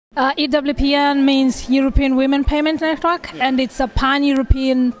EWPN means European Women Payment Network, and it's a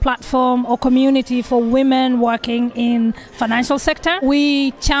pan-European platform or community for women working in financial sector.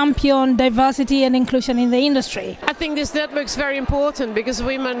 We champion diversity and inclusion in the industry. I think this network is very important because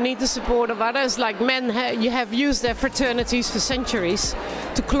women need the support of others. Like men have used their fraternities for centuries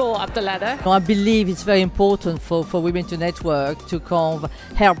to claw up the ladder. I believe it's very important for women to network, to kind of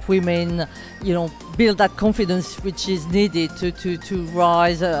help women, build that confidence which is needed to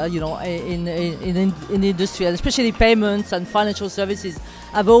rise, in the industry, and especially payments and financial services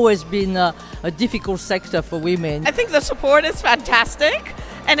have always been a difficult sector for women. I think the support is fantastic.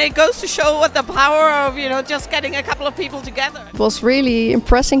 And it goes to show what the power of, just getting a couple of people together. It was really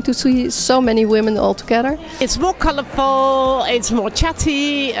impressive to see so many women all together. It's more colorful, it's more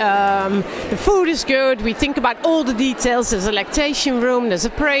chatty, the food is good, we think about all the details. There's a lactation room, there's a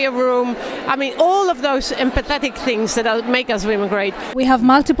prayer room. I mean, all of those empathetic things that make us women great. We have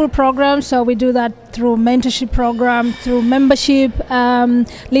multiple programs, so we do that through mentorship program, through membership,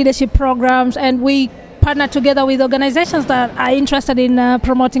 leadership programs, and we partner together with organizations that are interested in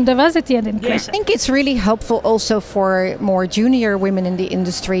promoting diversity and inclusion. I think it's really helpful also for more junior women in the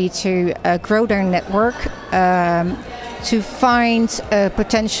industry to grow their network, to find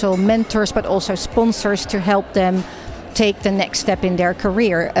potential mentors but also sponsors to help them take the next step in their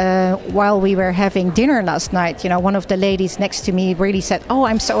career. While we were having dinner last night, one of the ladies next to me really said, "Oh,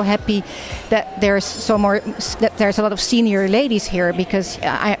 I'm so happy that there's a lot of senior ladies here, because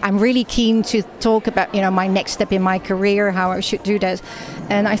I'm really keen to talk about my next step in my career, how I should do that."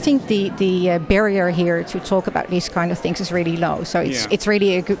 And I think the barrier here to talk about these kind of things is really low. So it's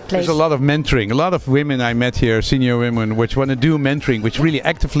really a good place. There's a lot of mentoring. A lot of women I met here, senior women, which want to do mentoring, which really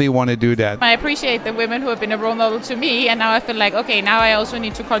actively want to do that. I appreciate the women who have been a role model to me, and now I feel like, okay, now I also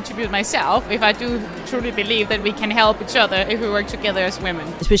need to contribute myself if I do truly believe that we can help each other if we work together as women.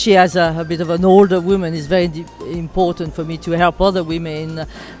 Especially as a bit of an older woman, it's very important for me to help other women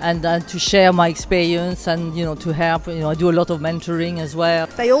and to share my experience and to help. I do a lot of mentoring as well.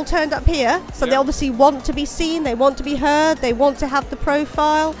 They all turned up here, so they obviously want to be seen, they want to be heard, they want to have the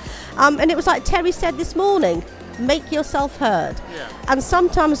profile, and it was like Terry said this morning, make yourself heard. And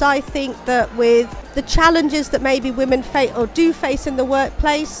sometimes I think that with the challenges that maybe women face or do face in the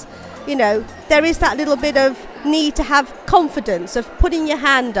workplace, there is that little bit of need to have confidence of putting your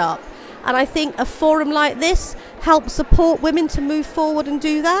hand up. And I think a forum like this helps support women to move forward and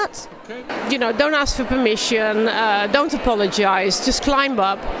do that. Don't ask for permission, don't apologize, just climb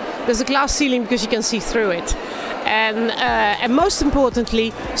up. There's a glass ceiling because you can see through it. And most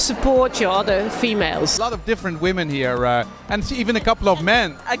importantly, support your other females. A lot of different women here, and even a couple of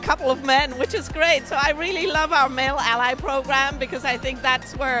men. A couple of men, which is great. So I really love our Male Ally program, because I think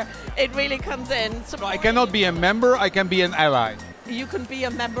that's where it really comes in. So I cannot be a member, I can be an ally. You can be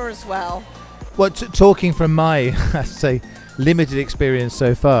a member as well. Well, talking from my, say, limited experience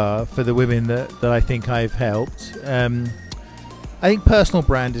so far for the women that I think I've helped, I think personal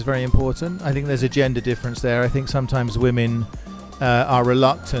brand is very important. I think there's a gender difference there. I think sometimes women are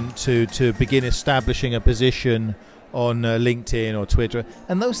reluctant to begin establishing a position on LinkedIn or Twitter,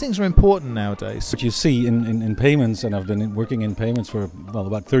 and those things are important nowadays. What you see in payments, and I've been working in payments for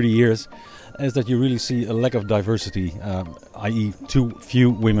about 30 years, is that you really see a lack of diversity, i.e. too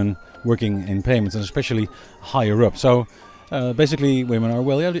few women working in payments, and especially higher up. So basically women are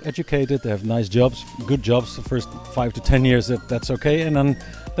well educated, they have nice jobs, good jobs the first 5 to 10 years, that's okay, and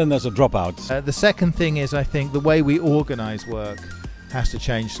then there's a dropout. The second thing is, I think the way we organise work has to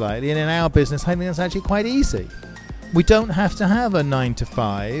change slightly, and in our business I think that's actually quite easy. We don't have to have a 9 to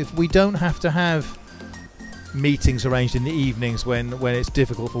 5, we don't have to have meetings arranged in the evenings when it's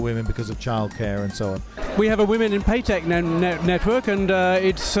difficult for women because of childcare and so on. We have a Women in Paytech network, and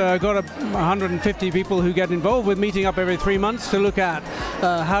it's got 150 people who get involved with meeting up every 3 months to look at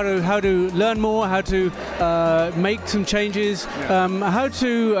how to learn more, how to make some changes, how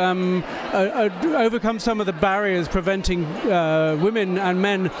to overcome some of the barriers preventing women and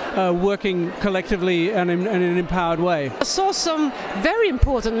men working collectively and in an empowered way. I saw some very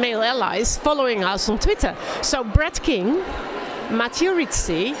important male allies following us on Twitter. So Brett King, Matthew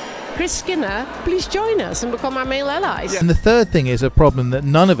Ritzi, Chris Skinner, please join us and become our male allies. And the third thing is a problem that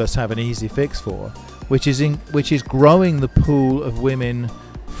none of us have an easy fix for, which is growing the pool of women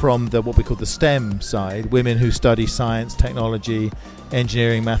from what we call the STEM side, women who study science, technology,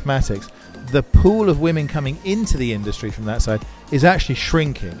 engineering, mathematics. the pool of women coming into the industry from that side is actually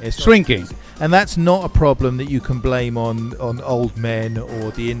shrinking. It's shrinking. And that's not a problem that you can blame on old men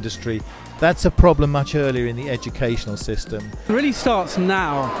or the industry. That's a problem much earlier in the educational system. It really starts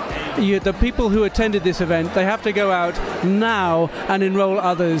now. The people who attended this event, they have to go out now and enroll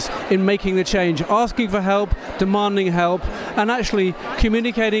others in making the change, asking for help, demanding help, and actually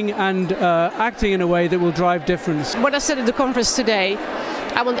communicating and acting in a way that will drive difference. What I said at the conference today,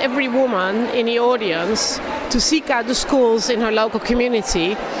 I want every woman in the audience to seek out the schools in her local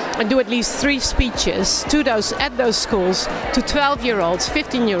community and do at least 3 speeches at those schools to 12-year-olds,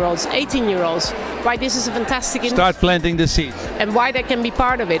 15-year-olds, 18-year-olds, why this is a fantastic industry. Start planting the seeds. And why they can be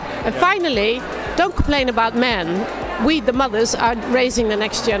part of it. And finally, don't complain about men. We, the mothers, are raising the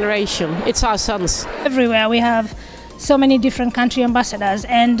next generation. It's our sons. Everywhere we have so many different country ambassadors,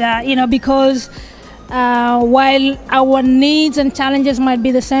 and because while our needs and challenges might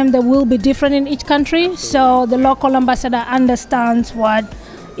be the same, they will be different in each country. So the local ambassador understands what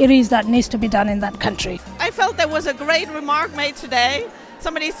it is that needs to be done in that country. I felt there was a great remark made today.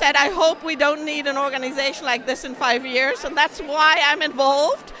 Somebody said, I hope we don't need an organization like this in 5 years, and that's why I'm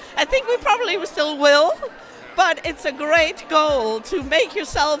involved. I think we probably still will, but it's a great goal to make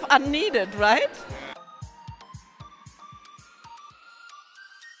yourself unneeded, right?